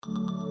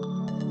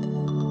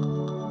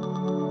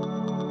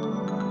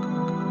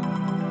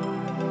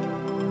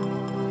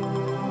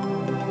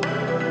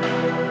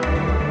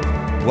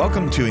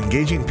Welcome to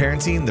Engaging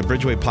Parenting, the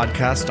Bridgeway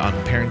podcast on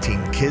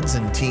parenting kids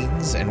and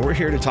teens, and we're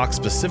here to talk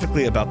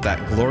specifically about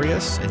that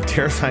glorious and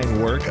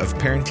terrifying work of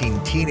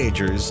parenting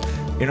teenagers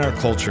in our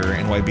culture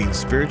and why being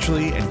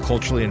spiritually and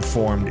culturally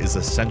informed is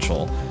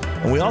essential.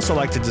 And we also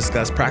like to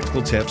discuss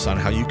practical tips on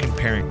how you can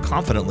parent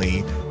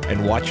confidently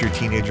and watch your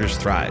teenagers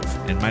thrive.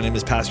 And my name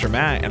is Pastor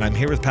Matt, and I'm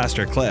here with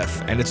Pastor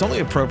Cliff. And it's only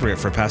appropriate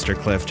for Pastor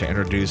Cliff to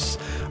introduce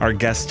our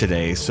guest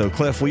today. So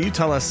Cliff, will you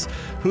tell us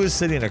who is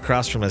sitting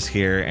across from us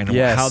here and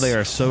how they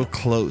are so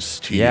close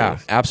to you? Yeah,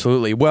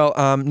 absolutely. Well,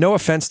 no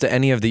offense to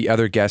any of the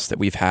other guests that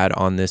we've had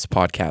on this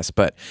podcast,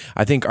 but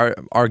I think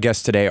our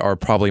guests today are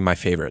probably my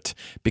favorite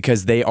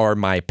because they are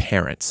my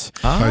parents.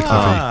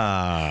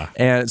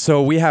 And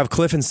so we have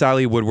Gib and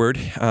Sally Woodward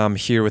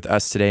here with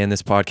us today in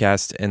this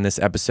podcast, in this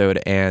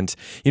episode. And,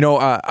 you know,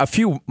 a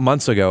few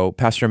months ago,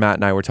 Pastor Matt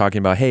and I were talking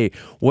about, hey,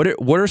 what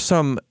are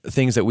some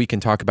things that we can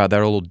talk about that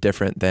are a little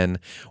different than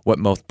what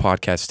most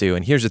podcasts do?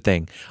 And here's the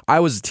thing. I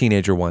was a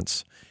teenager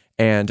once,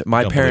 and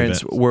my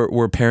parents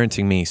were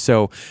parenting me.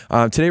 So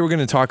today we're going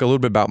to talk a little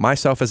bit about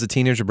myself as a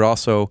teenager, but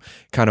also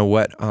kind of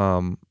what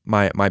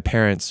my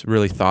parents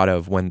really thought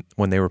of when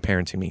they were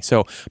parenting me.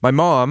 So my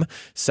mom,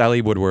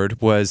 Sally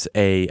Woodward, was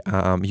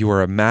you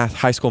were a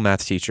high school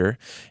math teacher.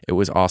 It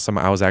was awesome.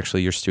 I was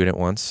actually your student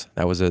once.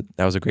 That was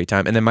a great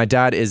time. And then my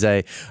dad is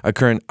a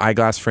current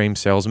eyeglass frame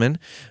salesman.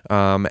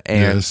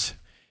 Yes.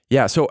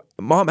 Yeah. So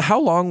Mom, how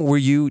long were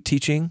you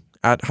teaching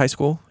at that high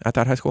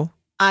school?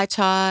 I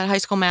taught high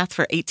school math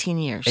for 18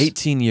 years.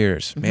 18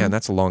 years. Man,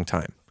 that's a long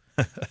time.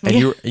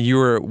 And you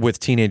were with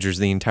teenagers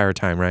the entire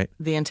time, right?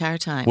 The entire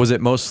time. Was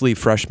it mostly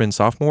freshman,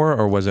 sophomore,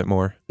 or was it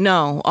more?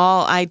 No,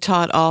 I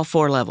taught all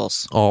four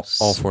levels. All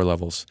four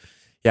levels.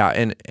 Yeah,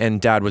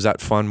 and Dad, was that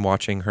fun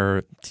watching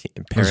her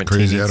parent? That's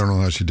crazy. Teenies? I don't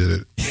know how she did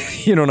it.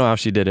 You don't know how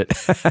she did it.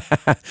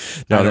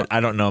 I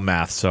don't know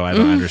math, so I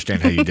don't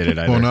understand how you did it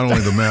either. Well, not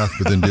only the math,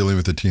 but then dealing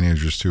with the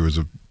teenagers too is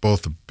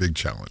both a big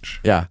challenge.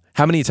 Yeah.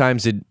 How many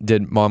times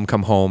did Mom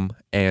come home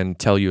and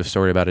tell you a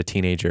story about a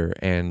teenager?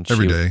 And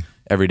Every day.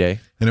 Every day.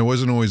 And it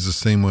wasn't always the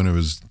same one. It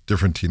was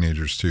different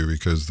teenagers too,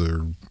 because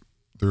they're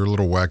a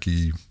little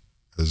wacky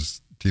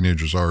as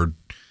teenagers are.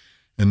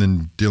 And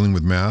then dealing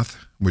with math,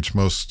 which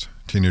most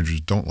teenagers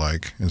don't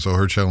like. And so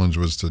her challenge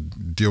was to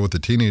deal with the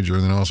teenager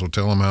and then also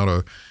tell them how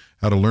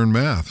to learn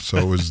math. So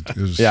it was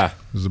it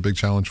was a big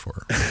challenge for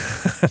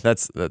her.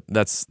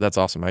 That's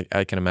awesome.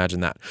 I can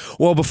imagine that.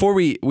 Well, before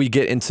we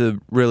get into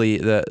really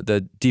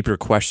the deeper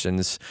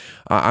questions,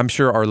 I'm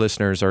sure our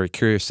listeners are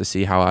curious to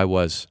see how I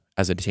was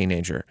as a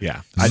teenager.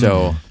 Yeah.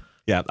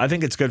 I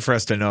think it's good for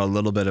us to know a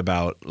little bit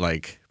about,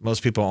 like,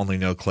 most people only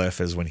know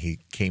Cliff as when he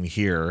came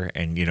here,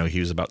 and, you know, he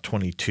was about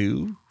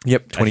 22.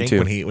 Yep, 22.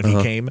 I think, when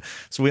he came.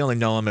 So we only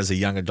know him as a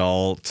young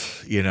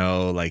adult, you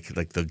know, like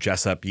the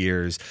Jessup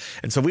years.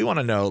 And so we want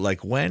to know,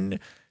 like, when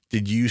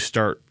did you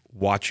start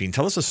watching?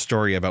 Tell us a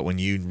story about when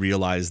you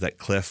realized that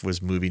Cliff was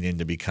moving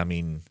into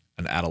becoming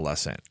an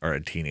adolescent or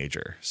a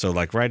teenager. So,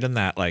 like, right in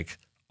that, like,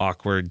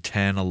 awkward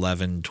 10,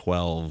 11,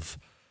 12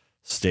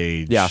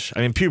 stage. Yeah.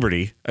 I mean,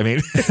 puberty. I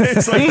mean,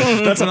 it's like,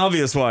 that's an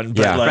obvious one.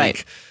 But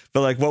Right.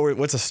 But like,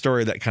 what's a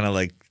story that kind of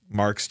like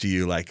marks to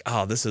you, like,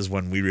 oh, this is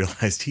when we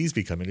realized he's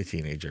becoming a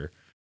teenager?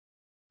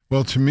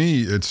 Well, to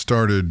me, it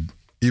started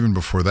even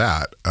before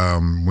that,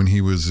 when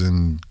he was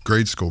in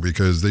grade school,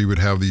 because they would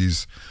have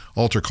these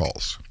altar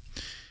calls,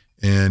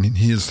 and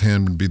his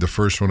hand would be the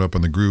first one up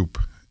in the group.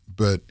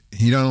 But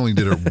he not only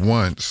did it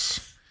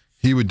once,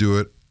 he would do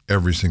it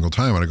every single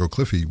time. And I go,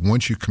 Cliffy,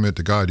 once you commit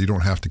to God, you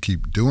don't have to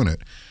keep doing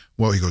it.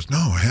 Well, he goes, no,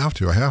 I have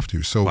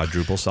to. So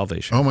Quadruple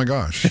salvation. Oh my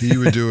gosh, he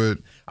would do it.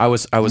 I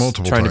was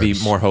trying to be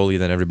more holy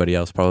than everybody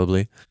else,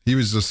 probably. He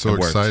was just so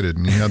excited,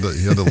 and he had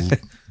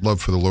the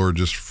love for the Lord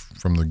just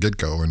from the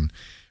get-go. And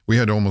we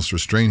had to almost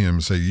restrain him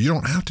and say, you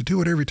don't have to do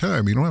it every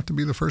time. You don't have to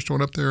be the first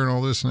one up there and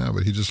all this and that.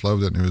 But he just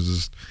loved it, and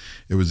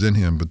it was in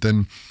him. But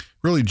then,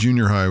 really,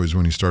 junior high was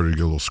when he started to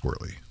get a little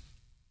squirrely.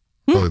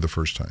 Probably the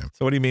first time.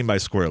 So, what do you mean by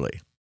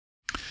squirrely?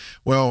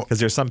 Well, because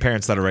there's some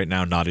parents that are right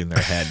now nodding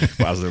their head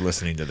while they're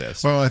listening to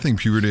this. Well, I think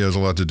puberty has a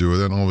lot to do with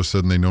it. And all of a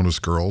sudden they notice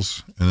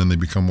girls, and then they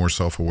become more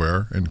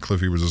self-aware. And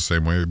Cliffy was the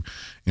same way.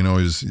 You know,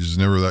 he's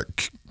never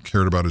that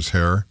cared about his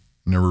hair,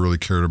 never really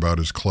cared about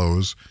his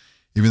clothes,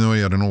 even though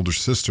he had an older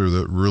sister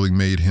that really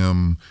made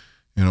him,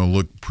 you know,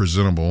 look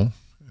presentable.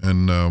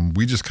 And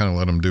we just kind of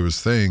let him do his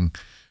thing.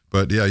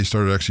 But yeah, he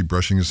started actually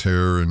brushing his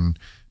hair and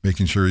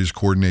making sure he's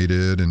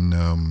coordinated. And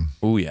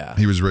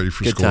he was ready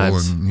for school,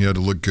 and he had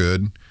to look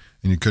good.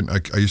 And you couldn't.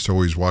 I used to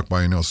always walk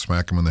by and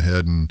smack him in the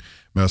head and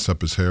mess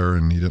up his hair,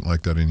 and he didn't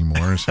like that anymore.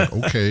 I said,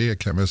 okay, I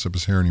can't mess up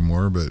his hair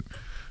anymore, but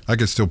I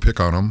could still pick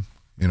on him,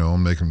 you know,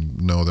 and make him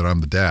know that I'm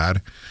the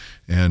dad.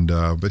 And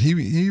but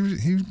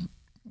he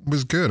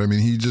was good. I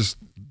mean,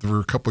 there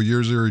were a couple of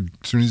years there. As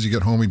soon as he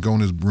got home, he'd go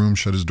in his room,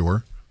 shut his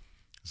door.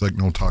 It's like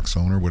no talk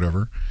zone or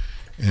whatever.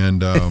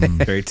 And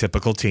very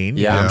typical teen.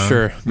 Yeah, I'm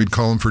sure. We'd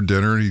call him for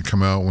dinner. He'd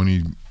come out when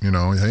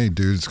hey,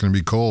 dude, it's going to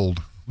be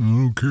cold. I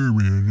don't care,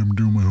 man. I'm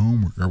doing my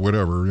homework or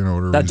whatever, you know.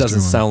 Whatever that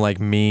doesn't sound like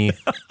me.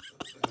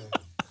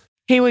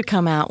 He would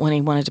come out when he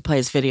wanted to play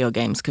his video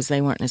games because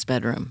they weren't in his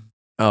bedroom.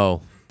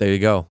 Oh, there you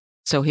go.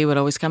 So he would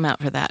always come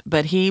out for that.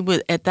 But he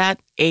was, at that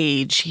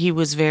age, he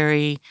was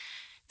the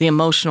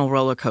emotional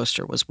roller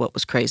coaster was what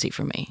was crazy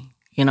for me.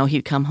 You know,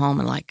 he'd come home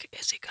and like,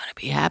 is he going to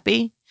be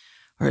happy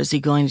or is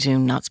he going to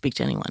not speak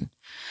to anyone?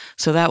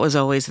 So that was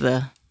always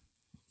the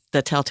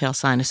telltale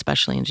sign,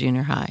 especially in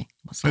junior high.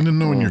 And then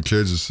knowing your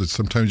kids is that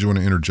sometimes you want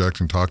to interject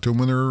and talk to them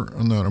when they're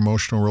on that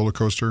emotional roller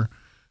coaster.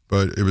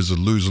 But it was a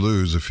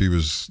lose-lose if he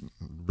was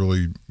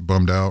really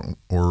bummed out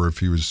or if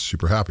he was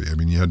super happy. I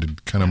mean, you had to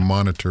kind of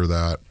monitor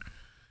that,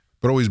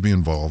 but always be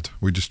involved.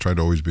 We just tried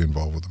to always be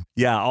involved with them.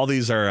 Yeah, all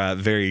these are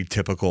very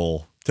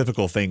typical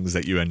things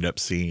that you end up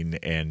seeing.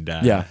 And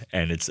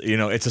and it's, you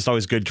know, it's just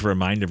always good to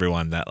remind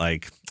everyone that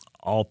like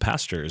all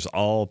pastors,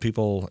 all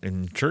people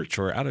in church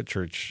or out of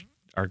church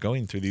are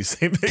going through these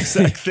same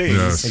exact things.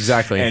 Yes.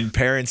 Exactly. And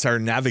parents are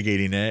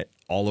navigating it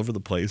all over the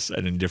place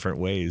and in different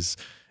ways.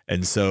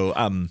 And so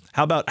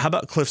how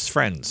about Cliff's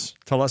friends?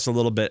 Tell us a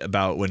little bit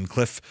about when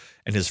Cliff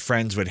and his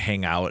friends would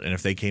hang out and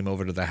if they came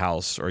over to the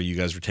house or you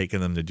guys were taking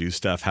them to do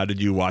stuff. How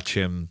did you watch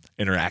him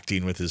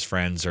interacting with his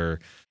friends? Or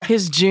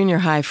his junior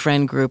high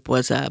friend group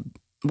was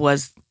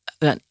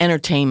an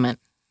entertainment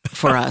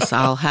for us,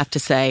 I'll have to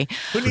say.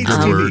 Who needs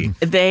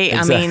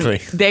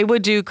TV? They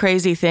would do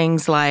crazy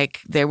things like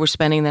they were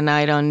spending the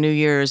night on New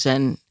Year's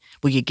and,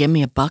 will you give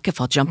me $1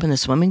 if I'll jump in the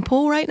swimming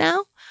pool right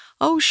now?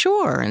 Oh,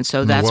 sure. And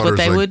so that's what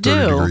they would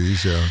do.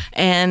 Degrees, yeah.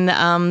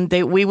 And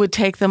we would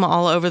take them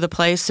all over the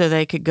place so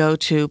they could go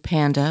to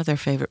Panda, their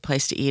favorite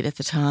place to eat at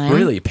the time.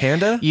 Really?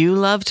 Panda? You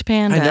loved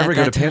Panda. I never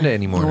go to Panda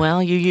anymore.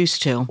 Well, you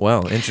used to.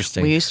 Well,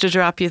 interesting. We used to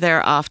drop you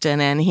there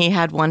often. And he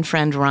had one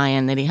friend,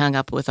 Ryan, that he hung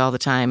up with all the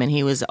time. And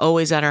he was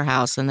always at our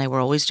house and they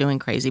were always doing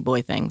crazy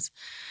boy things.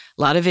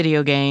 A lot of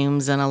video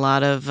games and a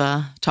lot of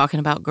talking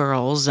about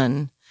girls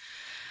and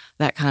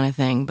that kind of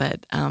thing,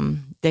 but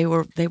they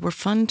were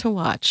fun to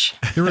watch.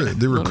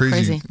 They were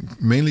crazy,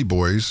 mainly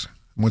boys.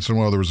 Once in a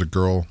while there was a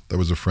girl that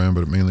was a friend,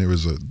 but mainly it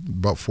was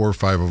about 4 or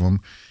 5 of them,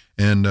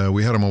 and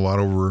we had them a lot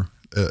over.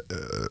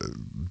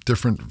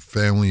 Different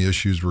family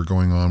issues were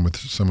going on with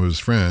some of his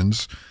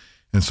friends,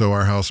 and so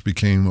our house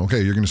became okay.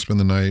 You're going to spend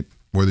the night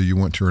whether you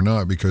want to or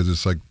not because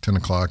it's like 10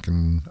 o'clock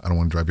and I don't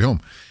want to drive you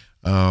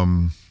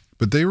home.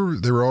 But they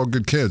were all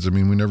good kids. I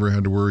mean, we never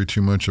had to worry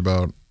too much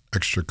about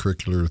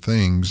extracurricular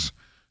things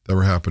that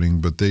were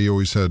happening, but they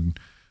always had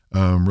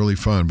really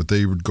fun. But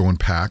they would go in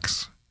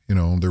packs. You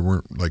know, there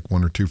weren't like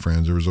 1 or 2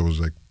 friends. There was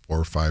always like 4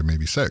 or 5,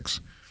 maybe 6.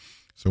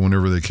 So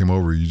whenever they came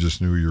over, you just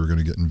knew you were going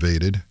to get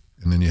invaded.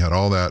 And then you had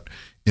all that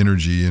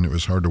energy, and it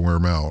was hard to wear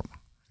them out.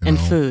 And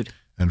food.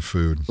 And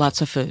food.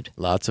 Lots of food.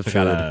 Lots of food.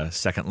 Got a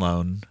second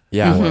loan.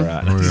 Yeah.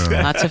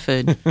 Yeah. Lots of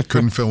food.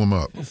 Couldn't fill them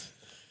up.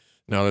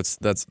 No,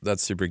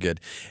 that's super good.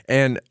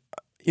 And,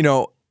 you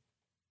know,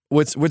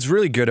 what's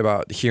really good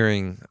about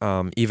hearing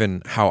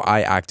even how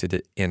I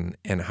acted in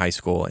high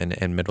school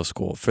and middle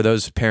school, for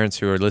those parents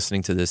who are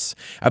listening to this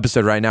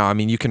episode right now, I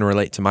mean, you can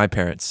relate to my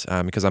parents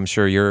because I'm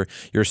sure your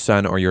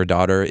son or your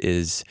daughter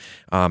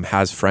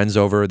has friends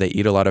over, they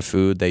eat a lot of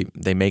food,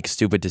 they make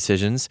stupid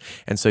decisions,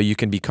 and so you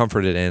can be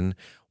comforted in,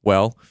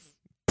 well,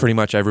 pretty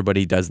much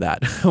everybody does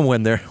that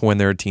when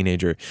they're a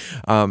teenager.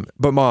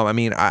 But Mom, I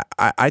mean,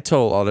 I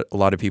tell a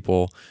lot of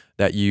people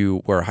that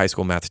you were a high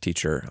school math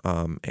teacher,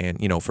 and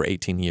you know, for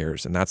 18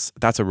 years, and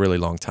that's a really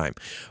long time.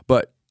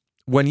 But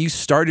when you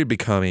started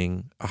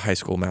becoming a high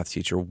school math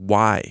teacher,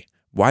 why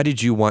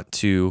did you want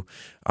to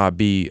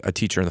be a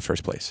teacher in the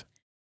first place?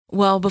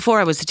 Well,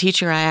 before I was a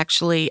teacher, I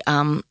actually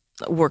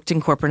worked in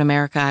corporate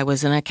America. I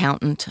was an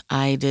accountant.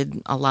 I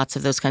did lots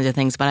of those kinds of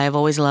things, but I've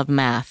always loved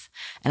math,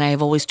 and I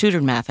have always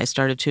tutored math. I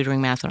started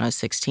tutoring math when I was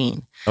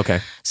 16. Okay.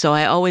 So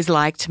I always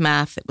liked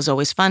math. It was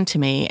always fun to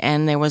me,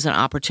 and there was an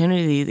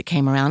opportunity that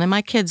came around, and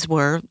my kids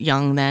were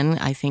young then.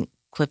 I think,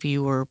 Cliffy,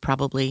 you were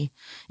probably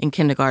in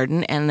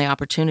kindergarten, and the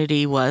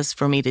opportunity was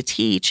for me to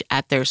teach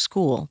at their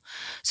school.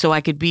 So I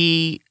could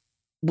be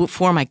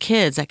for my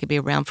kids, I could be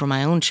around for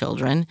my own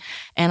children,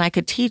 and I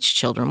could teach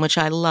children, which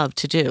I love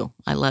to do.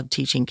 I love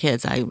teaching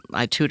kids.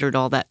 I tutored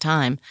all that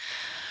time.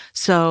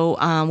 So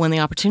when the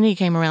opportunity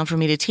came around for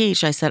me to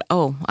teach, I said,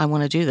 oh, I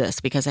want to do this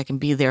because I can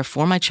be there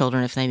for my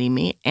children if they need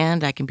me,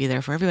 and I can be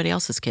there for everybody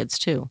else's kids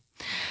too.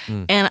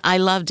 And I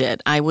loved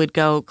it. I would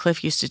go,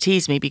 Cliff used to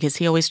tease me because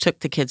he always took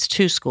the kids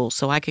to school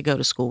so I could go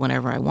to school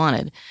whenever I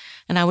wanted.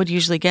 And I would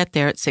usually get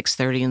there at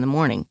 6:30 in the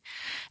morning.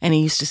 And he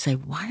used to say,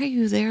 why are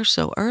you there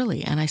so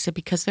early? And I said,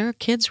 because there are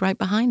kids right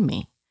behind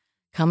me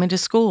coming to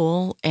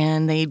school,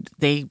 and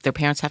their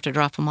parents have to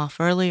drop them off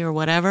early or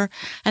whatever,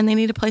 and they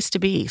need a place to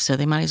be, so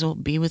they might as well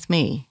be with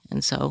me.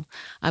 And so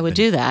I would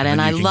do that, and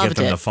I loved it. You can get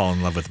them to fall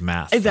in love with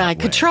math. I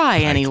could try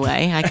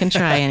anyway. I can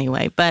try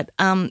anyway. But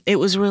it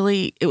was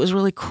really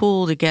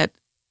cool to get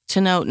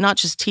to know, not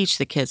just teach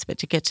the kids, but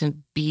to get to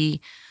be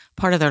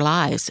part of their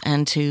lives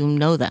and to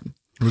know them.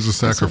 It was a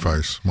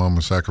sacrifice. Mom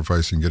was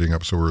sacrificing getting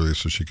up so early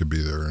so she could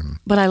be there.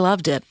 But I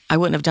loved it. I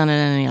wouldn't have done it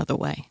any other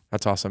way.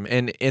 That's awesome.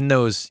 And in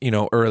those,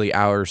 early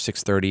hours,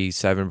 6:30,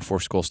 7 before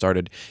school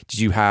started, did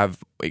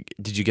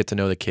you get to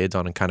know the kids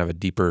on a kind of a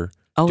deeper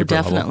Oh, deeper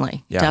definitely.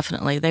 level? Yeah.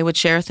 Definitely. They would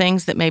share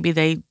things that maybe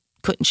they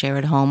couldn't share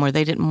at home, or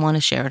they didn't want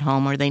to share at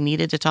home, or they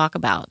needed to talk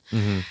about.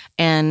 Mm-hmm.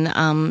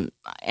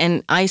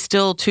 And I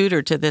still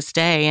tutor to this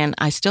day, and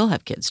I still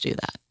have kids do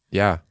that.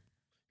 Yeah.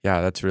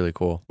 Yeah, that's really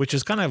cool. Which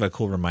is kind of a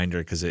cool reminder,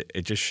 because it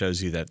just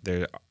shows you that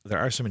there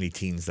are so many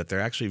teens that they're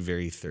actually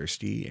very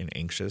thirsty and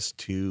anxious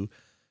to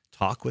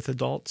talk with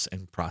adults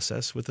and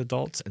process with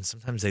adults, and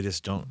sometimes they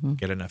just don't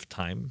get enough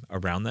time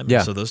around them.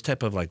 Yeah. So those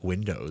type of like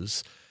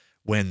windows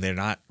when they're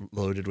not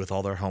loaded with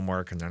all their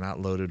homework and they're not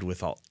loaded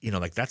with all,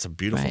 like that's a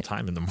beautiful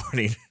time in the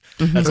morning.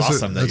 That's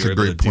awesome. That's a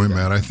great point,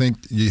 Matt. I think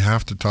you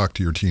have to talk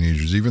to your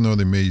teenagers, even though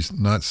they may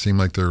not seem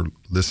like they're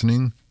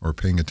listening or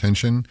paying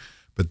attention,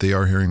 but they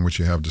are hearing what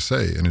you have to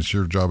say. And it's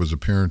your job as a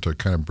parent to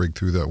kind of break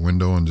through that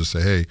window and just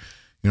say, hey,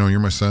 you're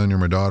my son, you're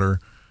my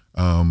daughter.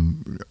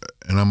 And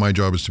my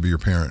job is to be your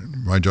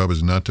parent. My job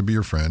is not to be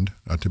your friend,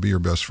 not to be your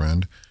best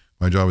friend.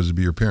 My job is to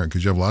be your parent,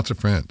 because you have lots of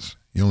friends.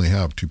 You only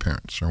have two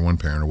parents or one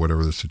parent or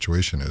whatever the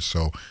situation is.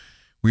 So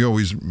we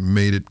always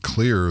made it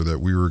clear that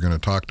we were going to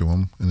talk to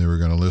them and they were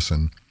going to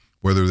listen,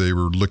 whether they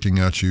were looking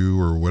at you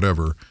or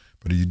whatever.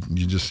 But you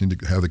just need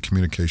to have the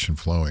communication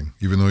flowing.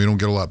 Even though you don't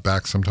get a lot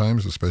back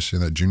sometimes, especially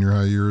in that junior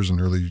high years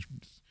and early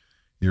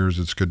years,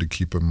 it's good to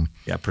keep them.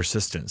 Yeah,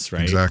 persistence,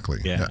 right?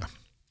 Exactly. Yeah.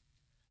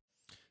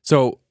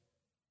 So,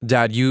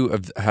 Dad, you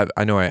have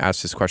I know I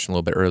asked this question a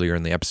little bit earlier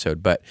in the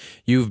episode, but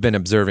you've been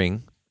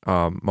observing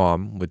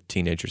Mom with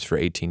teenagers for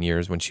 18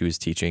 years when she was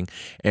teaching.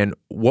 And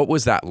what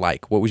was that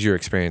like? What was your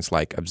experience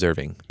like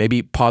observing?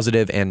 Maybe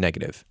positive and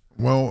negative.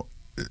 Well,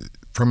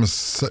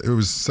 it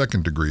was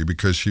second degree,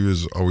 because she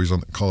was always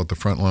on the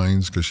front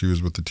lines, because she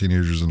was with the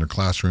teenagers in the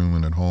classroom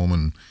and at home.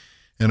 And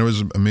it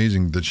was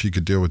amazing that she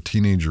could deal with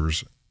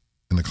teenagers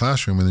in the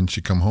classroom, and then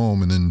she'd come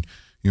home, and then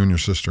you and your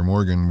sister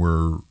Morgan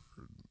were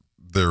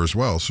there as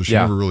well. So she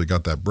never really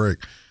got that break.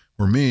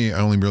 For me, I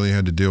only really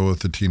had to deal with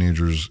the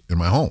teenagers in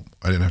my home.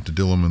 I didn't have to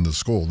deal with them in the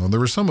school. Now, there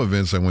were some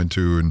events I went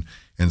to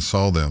and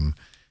saw them,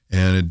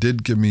 and it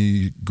did give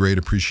me great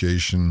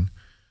appreciation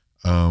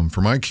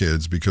for my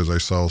kids, because I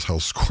saw how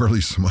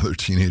squirrely some other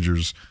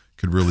teenagers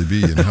could really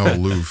be and how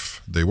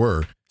aloof they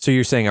were. So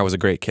you're saying I was a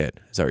great kid?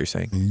 Is that what you're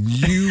saying?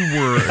 You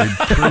were a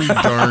pretty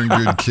darn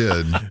good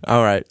kid.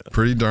 All right.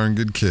 Pretty darn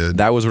good kid.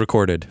 That was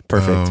recorded.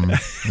 Perfect.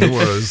 It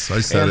was. I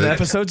said and it. the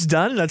episode's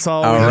done. That's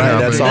all. All right.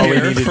 That's all we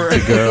needed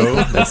to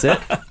go. That's it.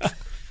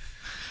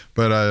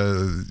 But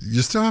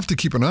you still have to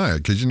keep an eye,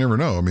 because you never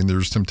know. I mean,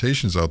 there's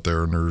temptations out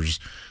there, and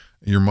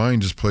your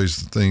mind just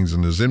plays things,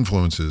 and there's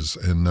influences,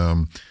 and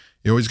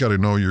you always got to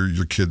know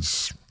your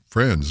kids'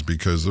 friends,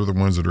 because they're the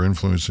ones that are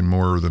influencing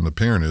more than the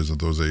parent is at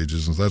those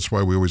ages. And that's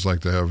why we always like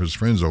to have his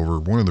friends over.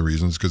 One of the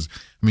reasons, because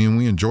we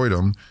enjoyed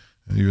them,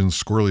 even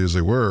squirrely as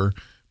they were,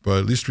 but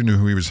at least we knew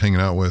who he was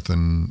hanging out with,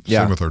 and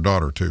same with our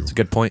daughter too. That's a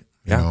good point.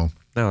 Yeah.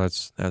 No,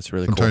 that's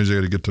really cool. Sometimes you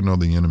got to get to know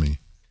the enemy.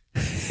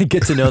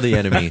 Get to know the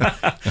enemy.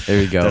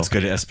 There you go. That's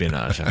good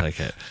espionage. I like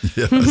it.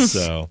 Yes.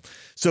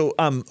 So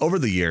over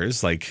the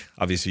years, like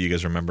obviously you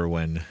guys remember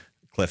when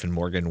Cliff and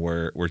Morgan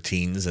were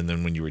teens, and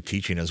then when you were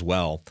teaching as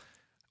well.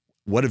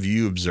 What have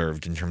you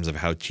observed in terms of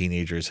how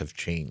teenagers have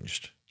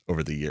changed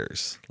over the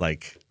years?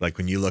 Like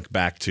when you look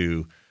back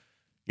to,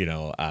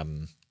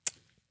 trying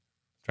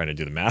to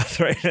do the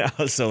math right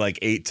now. So like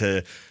 8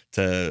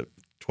 to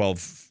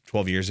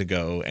 12 years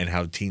ago, and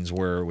how teens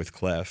were with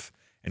Cliff,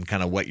 and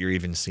kind of what you're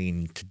even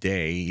seeing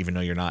today, even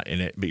though you're not in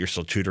it, but you're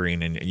still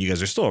tutoring, and you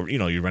guys are still,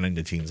 you run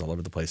into teens all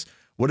over the place.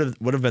 What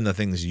have been the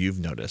things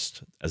you've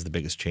noticed as the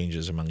biggest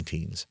changes among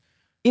teens?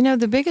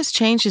 The biggest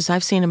changes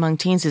I've seen among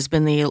teens has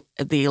been the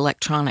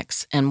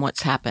electronics and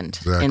what's happened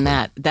in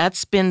that.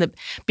 That's been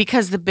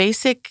because their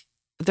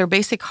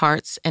basic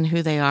hearts and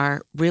who they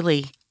are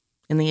really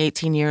in the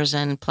 18 years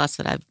and plus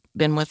that I've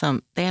been with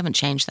them, they haven't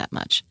changed that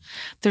much.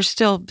 They're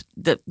still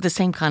the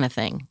same kind of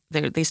thing.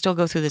 They still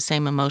go through the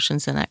same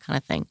emotions and that kind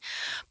of thing.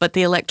 But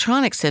the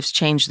electronics have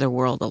changed their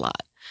world a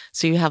lot.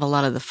 So you have a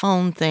lot of the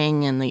phone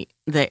thing and the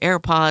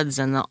AirPods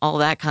and all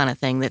that kind of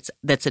thing.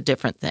 That's a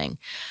different thing.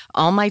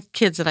 All my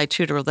kids that I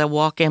tutor, they'll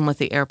walk in with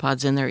the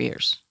AirPods in their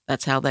ears.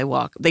 That's how they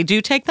walk. They do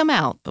take them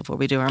out before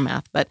we do our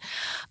math, but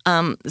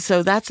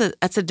so that's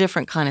a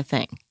different kind of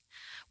thing.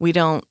 We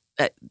don't,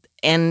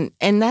 and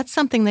that's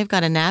something they've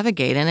got to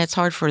navigate, and it's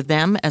hard for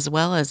them as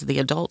well as the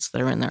adults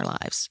that are in their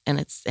lives. And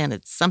it's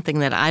something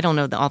that I don't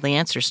know all the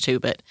answers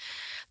to, but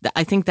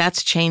I think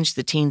that's changed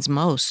the teens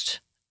most.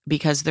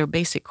 Because their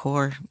basic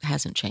core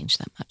hasn't changed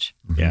that much.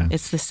 Yeah.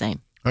 It's the same.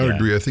 I would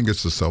agree. I think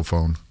it's the cell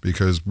phone,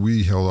 because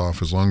we held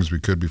off as long as we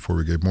could before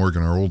we gave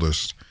Morgan, our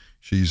oldest.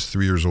 She's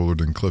 3 years older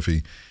than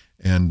Cliffy.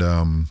 And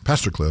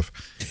Pastor Cliff.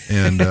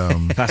 And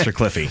Pastor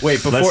Cliffy.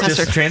 Wait, let's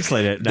just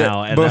translate it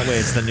now, and that way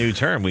it's the new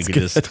term we could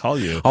just call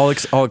you. I'll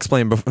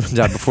explain,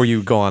 Dad, before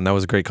you go on. That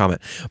was a great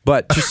comment.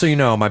 But just so you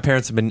know, my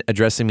parents have been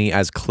addressing me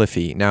as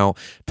Cliffy. Now,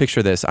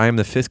 picture this. I am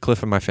the fifth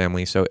Cliff in my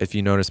family, so if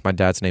you notice, my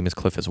dad's name is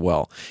Cliff as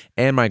well.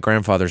 And my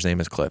grandfather's name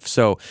is Cliff.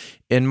 So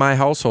in my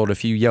household,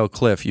 if you yell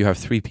Cliff, you have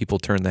 3 people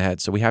turn the head.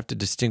 So we have to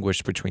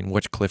distinguish between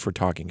which Cliff we're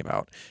talking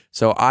about.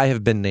 So I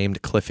have been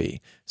named Cliffy.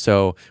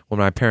 So when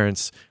my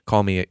parents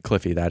call me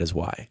Cliffy, that is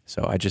why.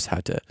 So I just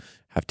have to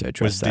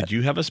address that. Did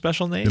you have a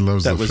special name? He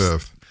loves the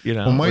fifth.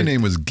 Well, my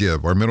name was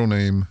Gib. Our middle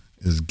name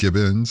is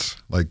Gibbons,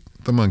 like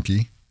the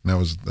monkey.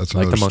 That's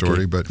another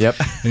story. But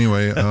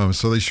anyway,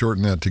 so they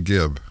shortened that to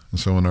Gib. And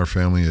so in our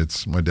family,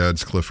 it's my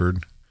dad's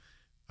Clifford,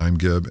 I'm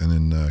Gib, and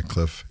then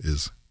Cliff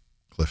is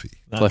Cliffy.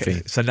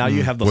 Cliffy. So now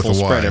you have the full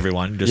spread,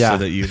 everyone, just so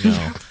that you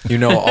know. You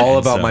know all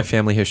about my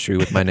family history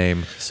with my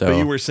name. So. But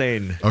you were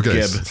saying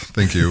Gib.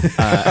 Thank you.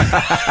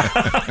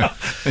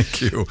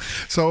 Thank you.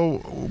 So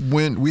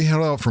when we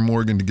headed out from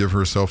Oregon to give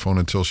her a cell phone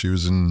until she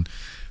was in,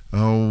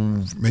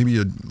 maybe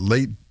a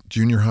late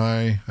junior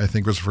high, I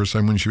think was the first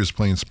time when she was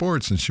playing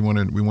sports,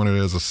 and we wanted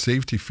it as a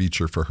safety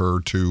feature for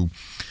her to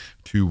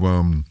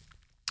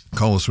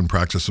call us when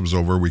practice was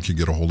over. We could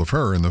get a hold of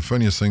her. And the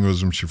funniest thing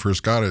was when she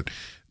first got it,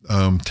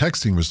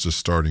 texting was just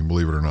starting,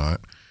 believe it or not.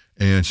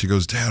 And she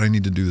goes, Dad, I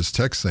need to do this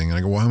text thing. And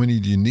I go, well, how many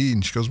do you need?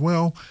 And she goes,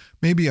 well,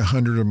 maybe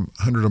 100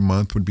 a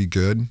month would be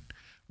good.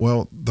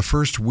 Well, the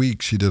first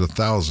week she did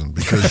 1,000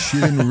 because she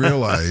didn't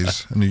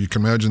realize, and you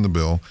can imagine the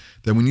bill,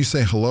 that when you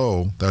say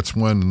hello, that's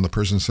 1, and the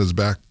person says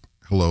back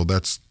hello,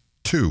 that's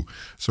 2.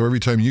 So every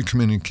time you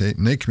communicate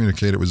and they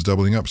communicate, it was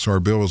doubling up. So our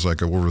bill was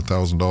like over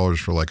 $1,000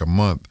 for like a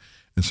month.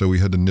 And so we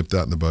had to nip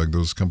that in the bud.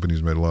 Those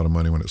companies made a lot of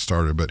money when it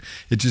started, but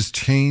it just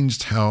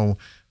changed how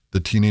the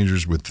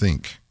teenagers would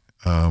think,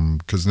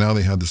 because now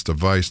they had this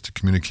device to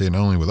communicate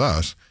not only with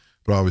us,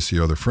 but obviously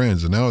other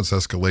friends. And now it's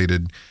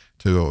escalated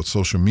to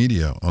social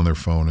media on their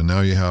phone. And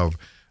now you have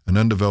an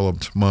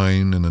undeveloped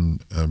mind and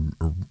an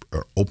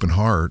open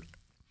heart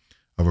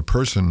of a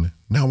person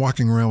now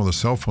walking around with a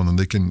cell phone, and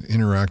they can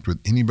interact with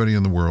anybody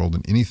in the world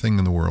and anything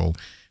in the world.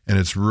 And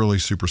it's really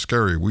super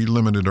scary. We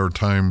limited our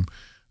time,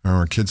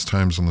 our kids'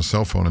 times on the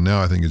cell phone, and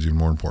now I think it's even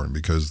more important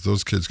because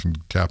those kids can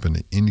tap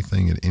into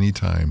anything at any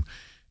time,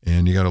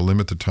 and you got to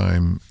limit the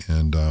time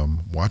and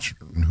watch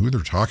who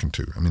they're talking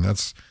to. I mean,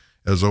 that's,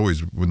 as always,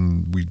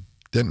 when we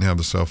didn't have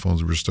the cell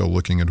phones, we were still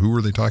looking at who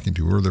are they talking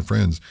to, who are their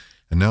friends,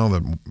 and now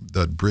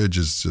that bridge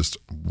is just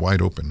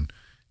wide open.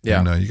 Yeah,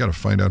 and you got to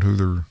find out who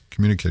they're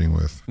communicating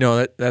with.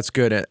 No, that's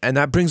good, and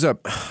that brings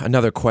up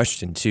another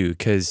question too,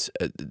 because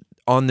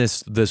on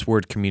this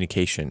word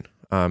communication.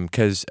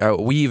 Because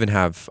we even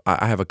have,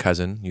 I have a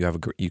cousin.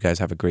 You guys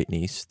have a great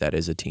niece that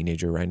is a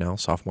teenager right now,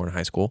 sophomore in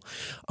high school.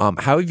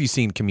 How have you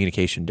seen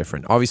communication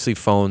different? Obviously,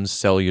 phones,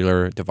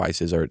 cellular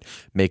devices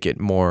make it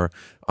more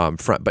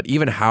front. But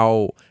even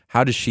how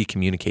does she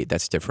communicate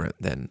that's different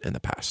than in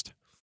the past?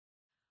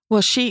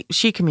 Well,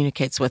 she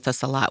communicates with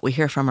us a lot. We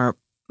hear from her,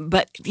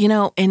 but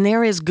and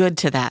there is good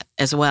to that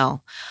as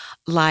well.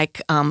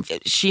 Like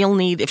if she'll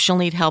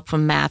need help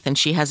from math, and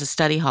she has a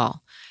study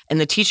hall. And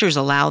the teachers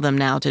allow them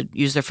now to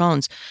use their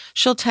phones.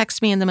 She'll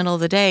text me in the middle of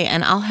the day,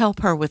 and I'll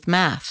help her with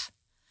math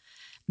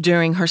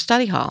during her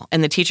study hall.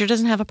 And the teacher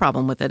doesn't have a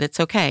problem with it.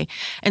 It's okay.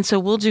 And so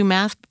we'll do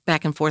math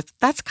back and forth.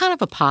 That's kind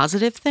of a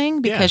positive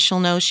thing because she'll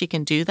know she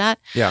can do that.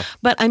 Yeah.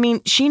 But, I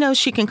mean, she knows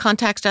she can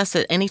contact us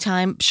at any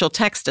time. She'll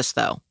text us,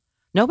 though.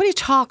 Nobody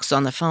talks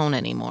on the phone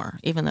anymore,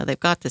 even though they've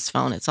got this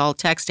phone. It's all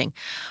texting.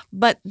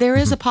 But there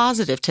is a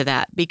positive to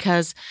that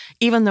because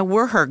even though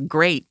we're her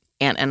great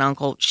aunt and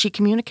uncle, she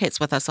communicates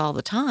with us all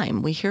the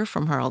time. We hear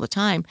from her all the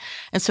time.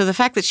 And so the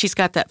fact that she's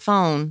got that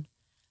phone,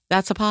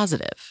 that's a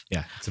positive.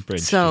 Yeah, it's a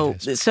bridge. So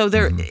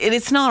there,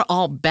 it's not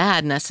all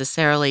bad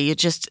necessarily. It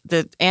just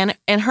and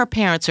her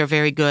parents are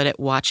very good at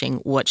watching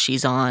what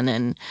she's on,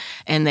 and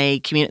they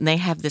communicate. They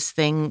have this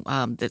thing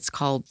that's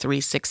called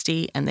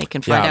 360, and they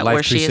can find out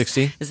where she is.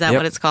 Is that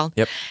what it's called?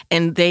 Yep.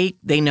 And they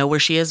know where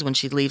she is when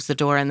she leaves the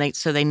door, and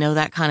they know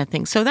that kind of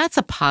thing. So that's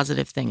a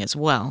positive thing as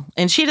well.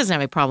 And she doesn't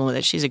have a problem with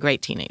it. She's a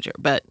great teenager,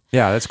 but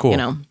yeah, that's cool.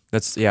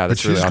 But really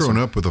she's awesome.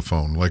 grown up with a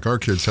phone. Like our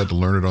kids had to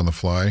learn it on the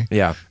fly.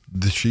 Yeah.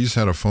 She's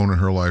had a phone in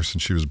her life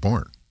since she was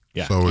born.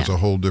 Yeah. So it's a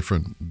whole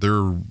different,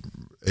 they're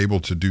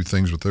able to do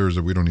things with theirs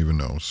that we don't even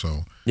know.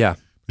 So yeah.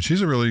 But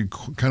she's a really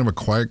kind of a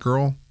quiet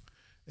girl.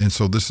 And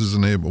so this is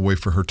a way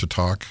for her to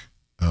talk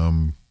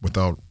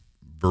without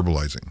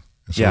verbalizing.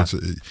 And so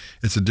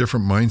it's a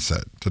different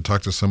mindset to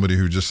talk to somebody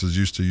who just is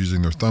used to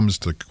using their thumbs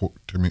to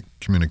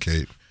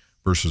communicate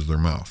versus their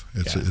mouth.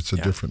 It's a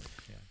different.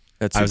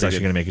 I was actually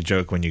going to make a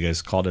joke when you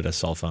guys called it a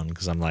cell phone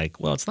because I'm like,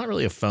 well, it's not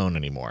really a phone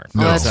anymore.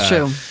 No. That's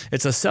true.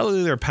 It's a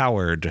cellular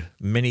powered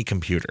mini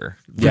computer.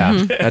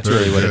 Yeah, that's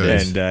really what it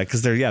is. And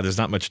because there's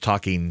not much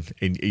talking,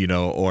 and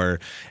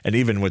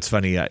even what's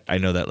funny, I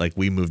know that like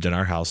we moved in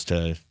our house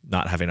to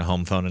not having a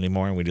home phone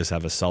anymore, and we just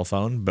have a cell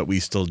phone, but we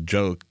still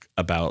joke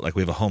about like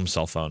we have a home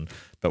cell phone.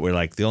 But we're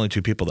like, the only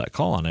two people that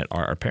call on it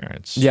are our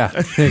parents. Yeah,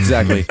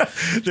 exactly.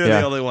 They're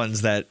the only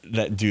ones that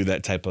do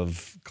that type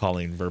of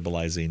calling,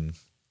 verbalizing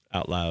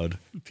out loud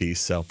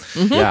piece. So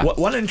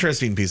one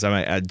interesting piece I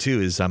might add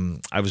too is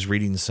I was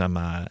reading some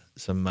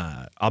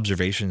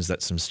observations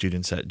that some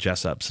students at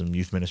Jessup, some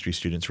youth ministry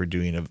students, were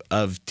doing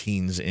of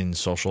teens in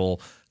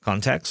social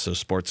contexts, so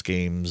sports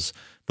games,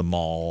 the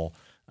mall,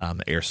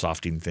 the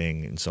airsofting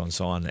thing, and so on and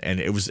so on. And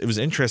it was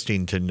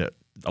interesting to know,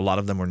 a lot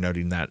of them were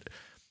noting that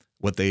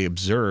what they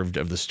observed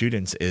of the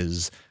students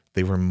is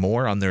they were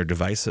more on their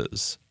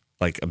devices,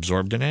 like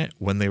absorbed in it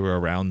when they were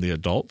around the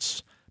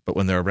adults. But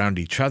when they're around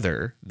each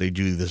other, they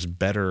do this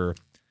better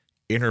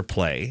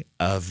interplay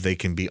of they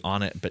can be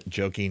on it, but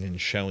joking and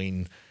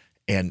showing.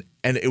 And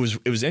it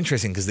was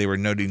interesting because they were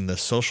noting the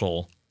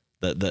social,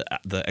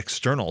 the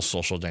external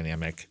social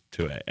dynamic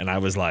to it. And I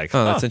was like,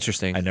 oh, that's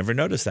interesting. I never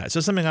noticed that. So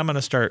something I'm going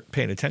to start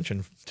paying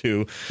attention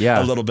to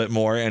a little bit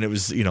more. And it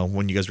was,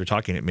 when you guys were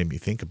talking, it made me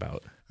think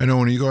about. I know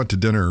when you go out to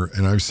dinner,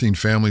 and I've seen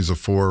families of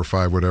 4 or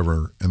 5,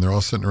 whatever, and they're all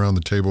sitting around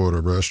the table at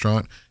a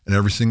restaurant, and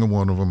every single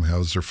one of them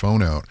has their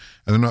phone out,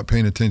 and they're not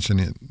paying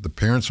attention. The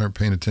parents aren't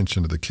paying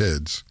attention to the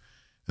kids,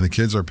 and the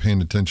kids are paying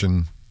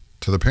attention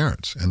to the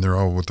parents, and they're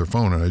all with their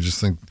phone. And I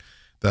just think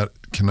that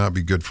cannot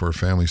be good for a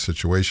family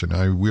situation.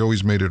 We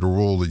always made it a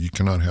rule that you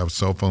cannot have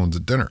cell phones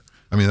at dinner.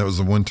 I mean, that was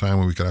the one time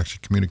when we could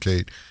actually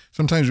communicate.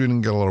 Sometimes we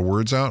didn't get a lot of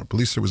words out, but at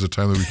least there was a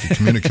time that we could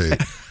communicate.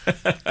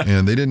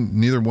 And they didn't,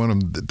 neither one of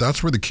them,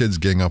 that's where the kids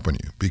gang up on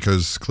you,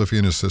 because Cliffy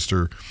and his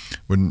sister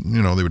would,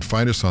 they would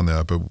fight us on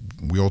that, but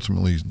we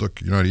ultimately,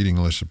 look, you're not eating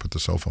unless you put the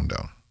cell phone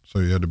down. So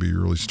you had to be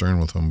really stern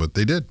with them, but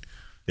they did.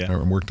 Yeah.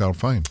 It worked out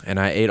fine. And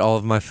I ate all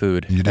of my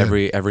food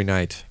every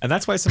night. And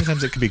that's why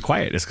sometimes it could be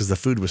quiet, is because the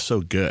food was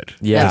so good.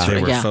 Yeah.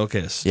 They were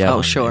focused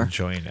on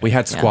enjoying it. We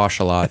had squash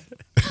a lot.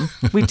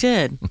 We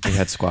did. We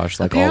had squash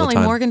all the Apparently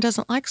time. Morgan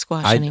doesn't like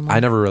squash anymore. I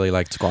never really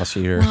liked squash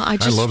either. Well, I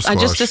love squash. I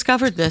just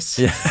discovered this.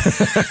 Yeah.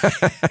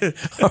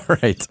 All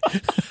right.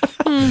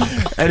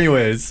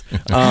 Anyways,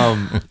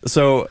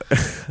 so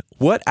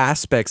what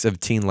aspects of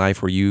teen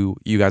life were you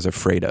guys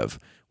afraid of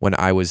when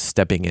I was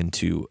stepping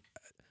into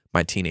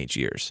my teenage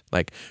years?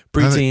 Like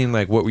preteen,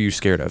 what were you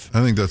scared of?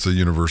 I think that's a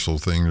universal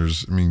thing.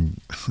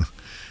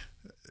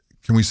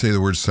 Can we say the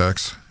word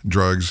sex,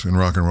 drugs, and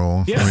rock and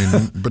roll?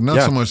 Yeah. But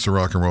not so much the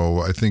rock and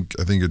roll. I think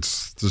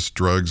it's just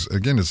drugs.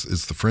 Again,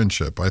 it's the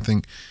friendship. I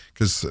think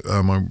because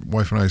my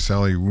wife and I,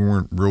 Sally, we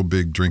weren't real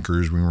big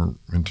drinkers. We weren't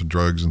into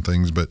drugs and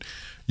things. But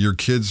your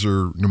kids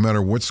are, no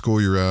matter what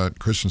school you're at,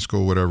 Christian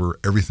school, whatever,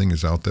 everything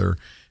is out there.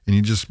 And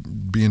you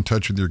just be in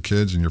touch with your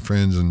kids and your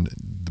friends. And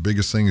the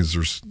biggest thing is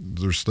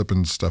they're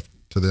slipping stuff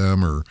to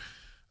them, or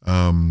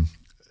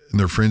and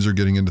their friends are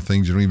getting into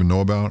things you don't even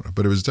know about.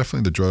 But it was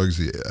definitely the drugs,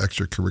 the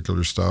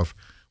extracurricular stuff.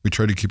 We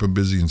tried to keep them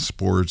busy in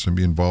sports and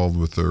be involved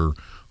with their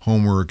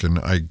homework. And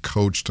I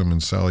coached them,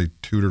 and Sally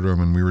tutored them,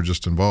 and we were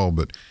just involved.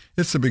 But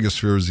it's the biggest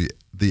fear is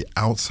the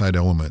outside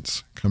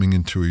elements coming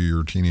into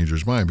your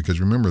teenager's mind, because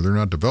remember, they're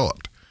not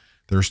developed.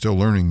 They're still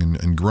learning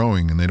and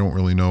growing, and they don't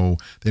really know.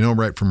 They know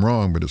right from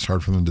wrong, but it's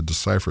hard for them to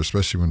decipher,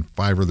 especially when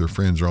 5 of their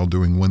friends are all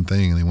doing one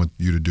thing and they want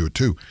you to do it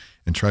too.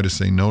 And try to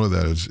say no to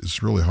that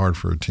it's really hard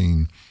for a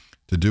teen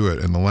to do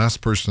it. And the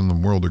last person in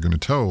the world they're going to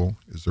tell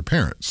is their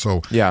parents. So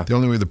the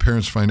only way the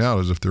parents find out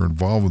is if they're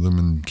involved with them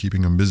and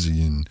keeping them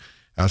busy and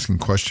asking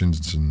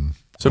questions. And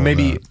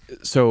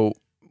so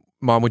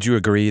Mom, would you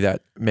agree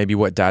that maybe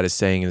what Dad is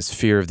saying is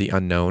fear of the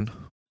unknown?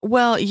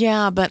 Well,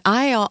 yeah, but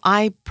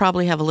I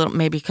probably have a little,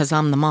 maybe because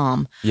I'm the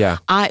mom. Yeah.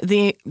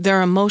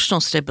 Their emotional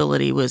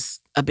stability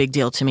was a big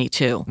deal to me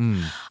too.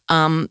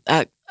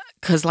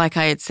 Because like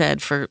I had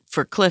said, for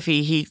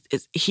Cliffy,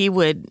 he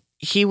would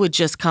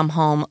just come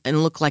home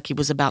and look like he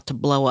was about to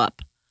blow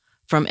up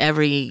from and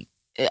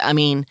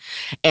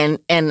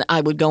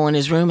I would go in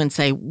his room and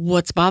say,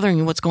 "What's bothering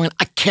you? What's going on?"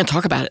 I can't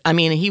talk about it. I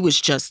mean, he was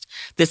just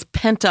this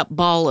pent up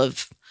ball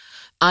of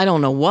I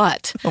don't know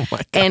what. Oh my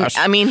gosh.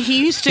 And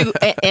he used to,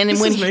 and this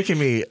when is making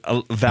me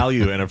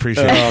value and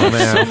appreciate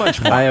so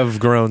much more. I have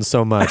grown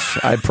so much.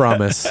 I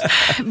promise.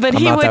 But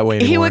I'm not that way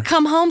anymore. He would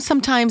come home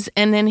sometimes,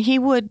 and then he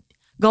would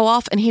go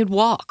off and he'd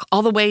walk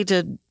all the way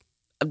to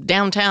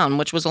downtown,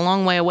 which was a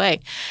long way away,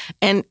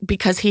 and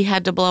because he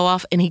had to blow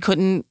off and he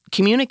couldn't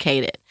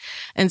communicate it.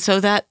 And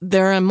so that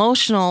they're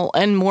emotional,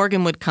 and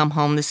Morgan would come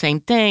home the same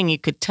thing. You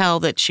could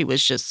tell that she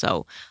was just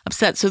so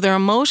upset. So their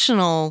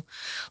emotional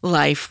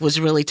life was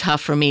really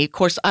tough for me. Of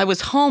course, I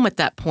was home at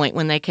that point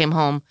when they came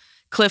home.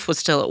 Cliff was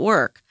still at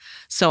work.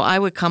 So I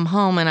would come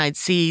home and I'd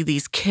see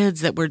these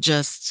kids that were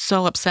just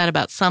so upset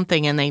about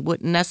something, and they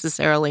wouldn't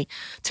necessarily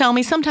tell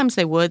me. Sometimes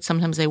they would,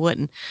 sometimes they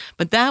wouldn't.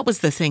 But that was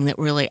the thing that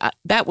really,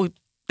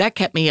 that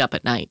kept me up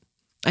at night.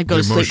 I'd go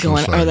to sleep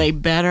going, are they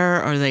better?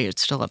 Are they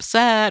still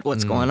upset?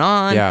 What's going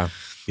on?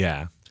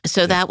 Yeah.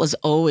 So that was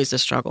always a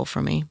struggle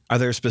for me. Are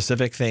there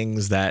specific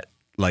things that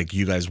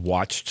you guys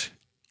watched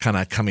kind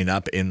of coming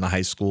up in the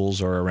high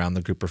schools or around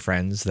the group of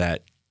friends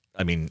that,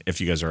 if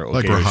you guys are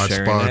okay were with hot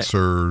sharing spots it,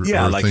 or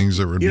things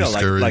that would be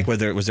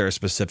scary? Was there a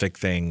specific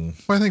thing?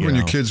 Well, I think when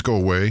your kids go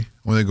away,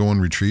 when they go on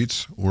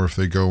retreats, or if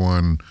they go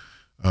on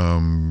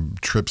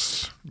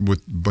trips with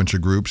a bunch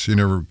of groups,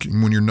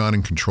 when you're not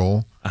in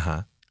control,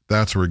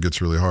 that's where it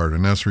gets really hard.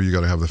 And that's where you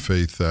got to have the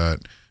faith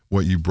that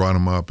what you brought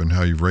them up and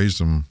how you've raised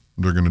them,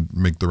 they're going to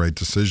make the right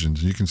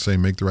decisions. You can say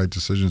make the right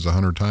decisions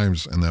 100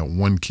 times, and that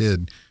one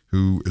kid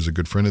who is a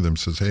good friend of them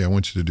says, "Hey, I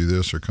want you to do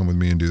this or come with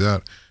me and do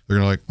that." They're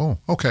going to "Oh,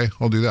 okay,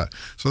 I'll do that."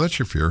 So that's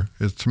your fear.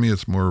 To me,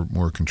 it's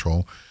more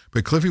control.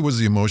 But Cliffy was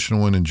the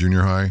emotional one in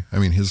junior high. I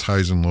mean, his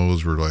highs and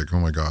lows were like, oh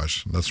my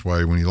gosh. That's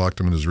why when he locked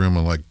him in his room,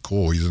 I'm like,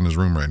 cool, he's in his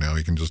room right now.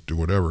 He can just do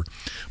whatever.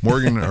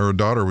 Morgan, our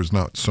daughter, was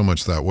not so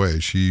much that way.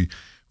 She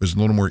was a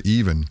little more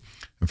even.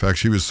 In fact,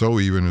 she was so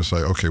even, it's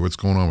like, okay, what's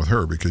going on with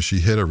her? Because she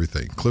hit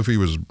everything. Cliffy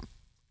was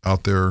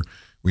out there.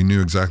 We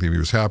knew exactly if he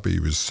was happy, he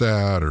was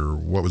sad, or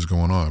what was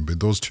going on. But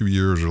those 2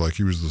 years are like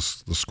he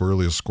was the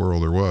squirreliest squirrel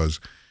there was.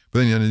 But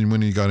then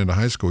when he got into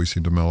high school, he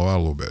seemed to mellow out a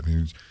little bit.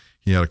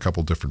 He had a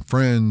couple different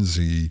friends.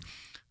 He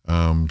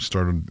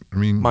started,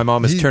 my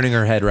mom is turning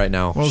her head right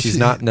now. Well, she's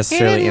not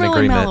necessarily in really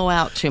agreement. Mellow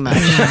out too much.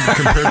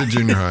 compared to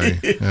junior high.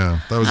 Yeah,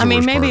 that was the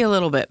worst maybe part. a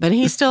little bit, but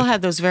he still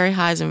had those very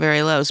highs and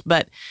very lows.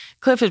 But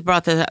Cliff has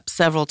brought that up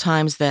several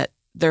times, that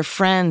their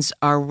friends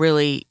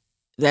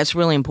that's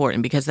really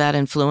important, because that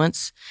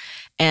influence.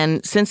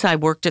 And since I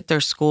worked at their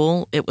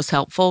school, it was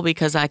helpful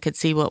because I could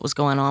see what was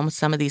going on with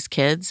some of these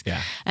kids.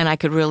 Yeah. And I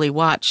could really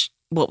watch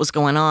what was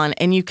going on.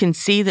 And you can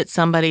see that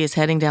somebody is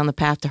heading down the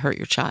path to hurt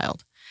your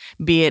child,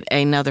 be it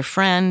another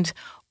friend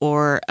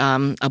or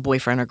a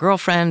boyfriend or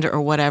girlfriend or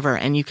whatever.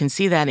 And you can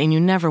see that, and you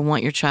never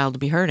want your child to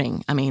be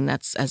hurting. I mean,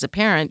 that's, as a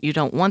parent, you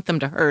don't want them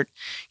to hurt.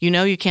 You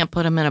know, you can't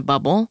put them in a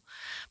bubble,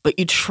 but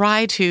you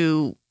try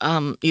to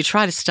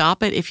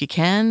stop it if you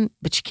can,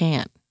 but you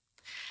can't.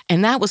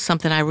 And that was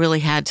something I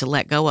really had to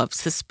let go of,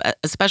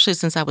 especially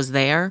since I was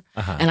there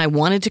and I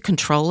wanted to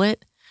control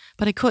it,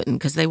 but I couldn't,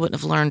 because they wouldn't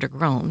have learned or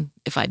grown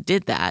if I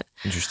did that.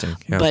 Interesting.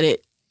 Yeah. But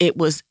it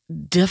was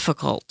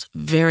difficult,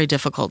 very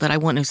difficult, that I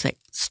wanted to say,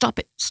 stop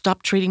it,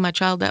 stop treating my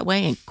child that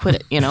way and quit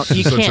it. You know,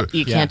 you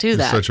can't do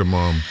that. Such a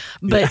mom.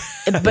 But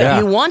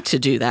you want to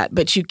do that,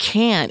 but you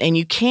can't, and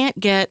you can't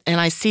get, and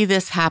I see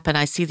this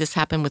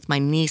happen with my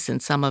niece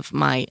and some of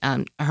my,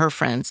 her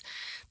friends.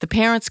 The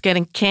parents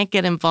can't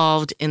get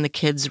involved in the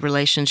kids'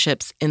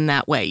 relationships in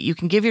that way. You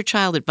can give your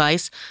child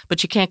advice,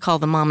 but you can't call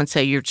the mom and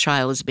say your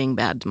child is being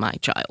bad to my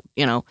child.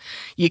 You know,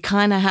 you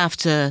kind of have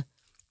to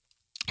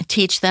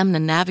teach them to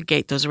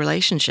navigate those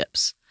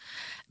relationships,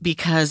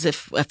 because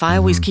if I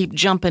always keep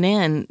jumping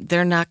in,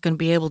 they're not going to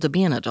be able to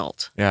be an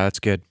adult. Yeah, that's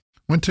good.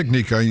 One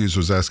technique I used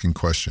was asking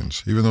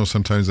questions, even though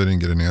sometimes I didn't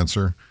get an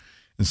answer.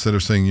 Instead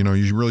of saying, you know,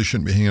 you really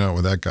shouldn't be hanging out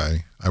with that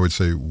guy, I would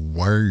say,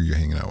 why are you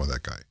hanging out with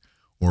that guy?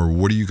 Or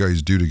what do you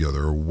guys do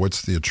together? Or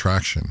what's the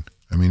attraction?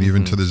 I mean,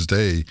 even to this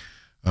day,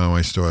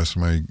 I still ask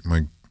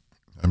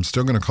I'm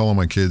still going to call on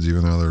my kids,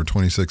 even though they're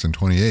 26 and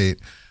 28.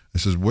 I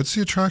says, what's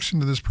the attraction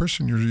to this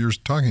person you're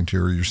talking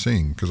to or you're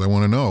seeing? Because I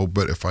want to know.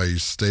 But if I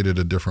state it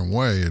a different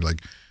way,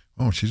 like,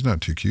 oh, she's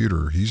not too cute,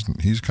 or he's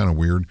kind of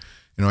weird,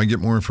 you know, I get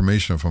more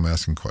information if I'm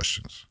asking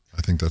questions. I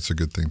think that's a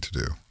good thing to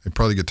do. They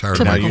probably get tired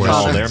of my you questions.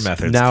 follow their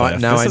methods. Now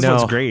Cliff. I This is know.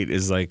 what's great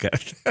is like,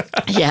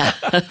 Yeah.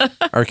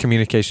 Our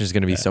communication is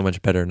going to be so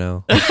much better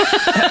now.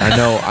 I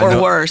know.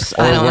 Or worse.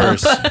 Or I don't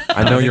worse. know.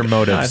 I know your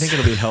motives. I think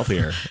it'll be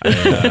healthier.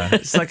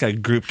 It's like a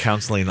group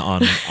counseling on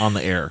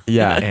the air.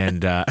 Yeah.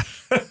 And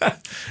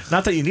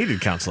not that you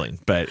needed counseling,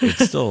 but it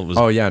still was.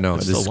 Oh yeah, no,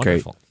 it's this still is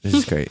great. wonderful. This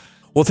is great.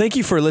 Well, thank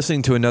you for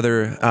listening to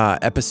another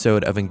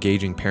episode of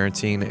Engaging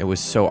Parenting. It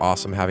was so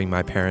awesome having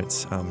my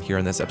parents here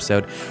in this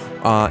episode.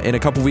 In a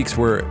couple weeks,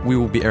 we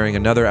will be airing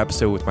another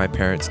episode with my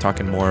parents,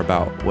 talking more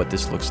about what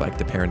this looks like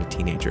to parent a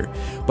teenager.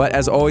 But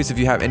as always, if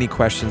you have any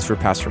questions for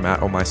Pastor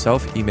Matt or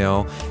myself,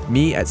 email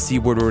me at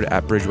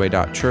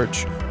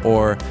cwoodward@bridgeway.church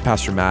or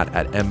Pastor Matt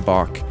at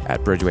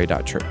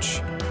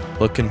mbach@bridgeway.church.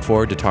 Looking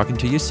forward to talking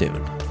to you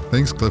soon.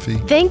 Thanks, Cliffy.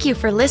 Thank you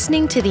for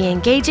listening to the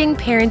Engaging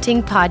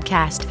Parenting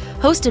Podcast,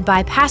 hosted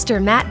by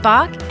Pastor Matt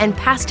Bach and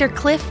Pastor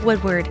Cliff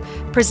Woodward,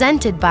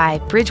 presented by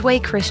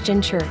Bridgeway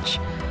Christian Church.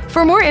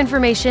 For more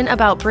information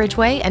about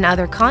Bridgeway and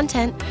other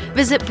content,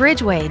 visit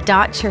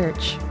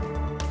bridgeway.church.